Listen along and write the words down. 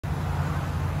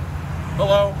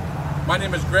Hello, my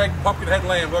name is Greg Pumpkinhead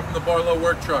Land. Welcome to Barlow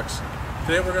Work Trucks.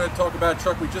 Today we're going to talk about a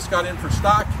truck we just got in for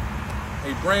stock,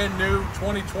 a brand new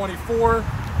 2024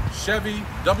 Chevy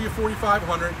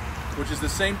W4500, which is the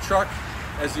same truck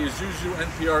as the Isuzu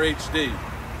NPR HD.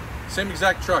 Same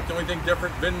exact truck, the only thing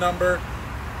different, VIN number,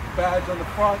 badge on the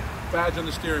front, badge on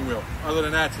the steering wheel. Other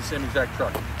than that, it's the same exact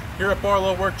truck. Here at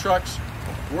Barlow Work Trucks,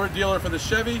 we're a dealer for the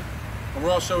Chevy, and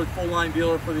we're also a full-line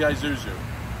dealer for the Isuzu.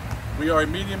 We are a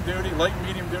medium-duty, light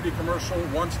medium-duty commercial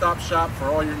one-stop shop for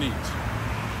all your needs.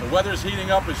 The weather's heating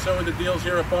up, and so are the deals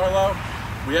here at Barlow.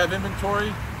 We have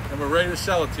inventory, and we're ready to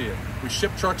sell it to you. We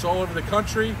ship trucks all over the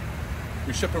country.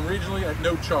 We ship them regionally at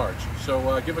no charge.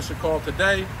 So give us a call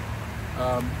today,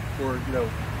 and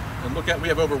look at. We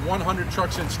have over 100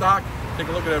 trucks in stock. Take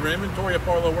a look at our inventory at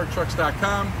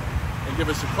barlowworktrucks.com and give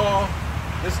us a call.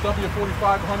 This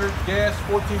W4500 gas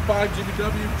 14.5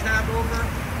 GVW cab over.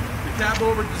 The cab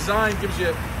over design gives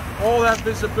you all that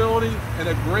visibility and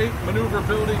a great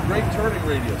maneuverability, great turning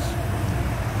radius.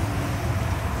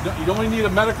 You only need a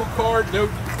medical card, no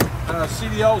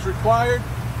CDL is required.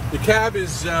 The cab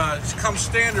comes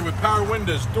standard with power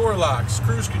windows, door locks,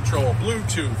 cruise control,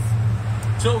 Bluetooth,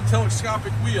 tilt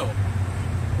telescopic wheel.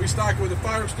 We stock it with a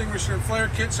fire extinguisher and flare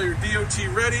kit, so you're DOT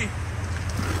ready,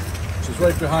 which is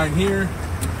right behind here.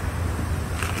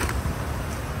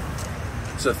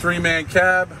 It's a 3-man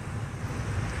cab.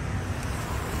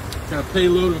 Got a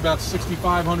payload of about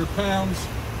 6,500 pounds.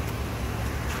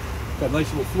 Got a nice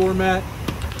little floor mat.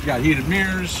 You got heated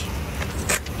mirrors.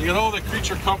 You got all the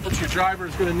creature comforts your driver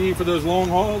is going to need for those long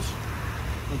hauls.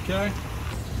 Okay.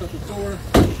 Shut the door.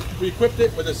 We equipped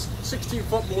it with a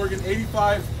 16-foot Morgan,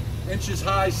 85 inches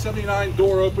high, 79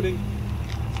 door opening,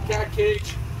 cat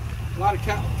cage. A lot of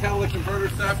catalytic converter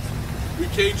theft. We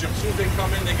cage them. As soon as they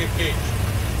come in, they get caged.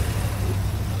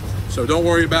 So don't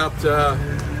worry about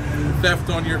theft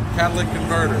on your catalytic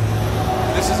converter.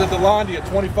 This is a Delandi, a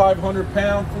 2,500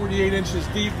 pound, 48 inches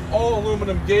deep, all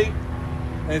aluminum gate.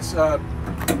 And it's what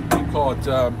do you call it?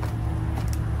 Not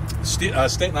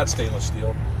stainless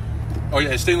steel. Oh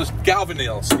yeah, stainless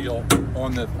galvanized steel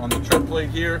on the tread plate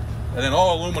here, and then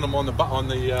all aluminum on the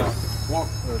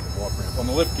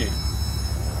lift gate.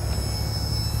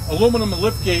 Aluminum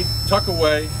lift gate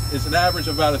Tuckaway is an average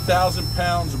of about 1,000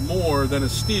 pounds more than a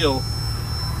steel,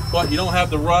 but you don't have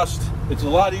the rust. It's a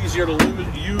lot easier to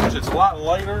use. It's a lot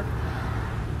lighter.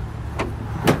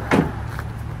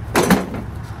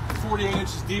 48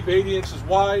 inches deep, 80 inches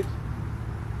wide,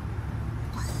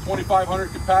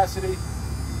 2,500 capacity.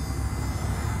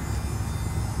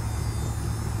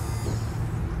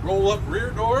 Roll up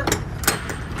rear door.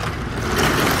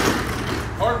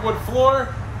 Hardwood floor.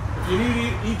 If you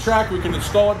need E-Track, we can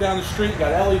install it down the street.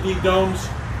 Got LED domes,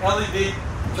 LED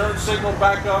turn signal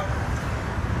backup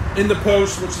in the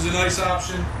post, which is a nice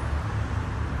option.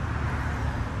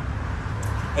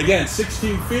 Again,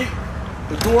 16 feet.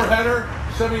 The door header,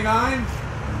 79,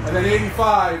 and then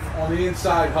 85 on the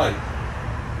inside height.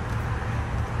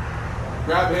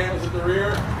 Grab handles at the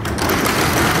rear.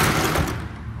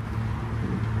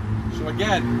 So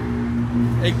again,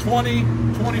 a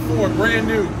 2024 brand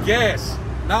new gas,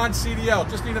 non-CDL,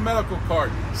 just need a medical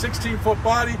card, 16-foot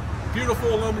body,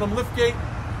 beautiful aluminum liftgate.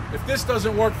 If this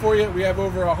doesn't work for you, we have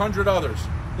over 100 others.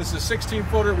 This is a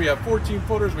 16-footer, we have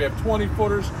 14-footers, we have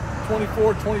 20-footers,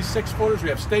 24, 26-footers, we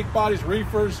have stake bodies,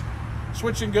 reefers,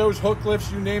 switch and goes, hook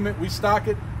lifts, you name it, we stock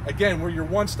it. Again, we're your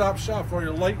one-stop shop for all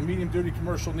your light and medium-duty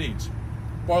commercial needs.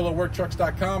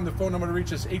 BarlowWorkTrucks.com, the phone number to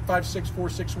reach us,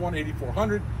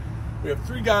 856-461-8400. We have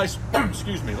 3 guys,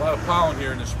 excuse me, a lot of pollen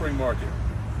here in the spring market.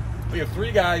 We have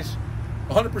 3 guys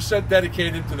 100%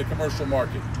 dedicated to the commercial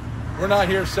market. We're not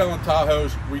here selling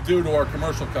Tahoes. We do to our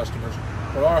commercial customers,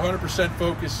 but our 100%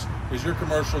 focus is your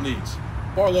commercial needs.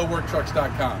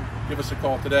 BarlowWorkTrucks.com. Give us a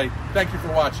call today. Thank you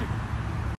for watching.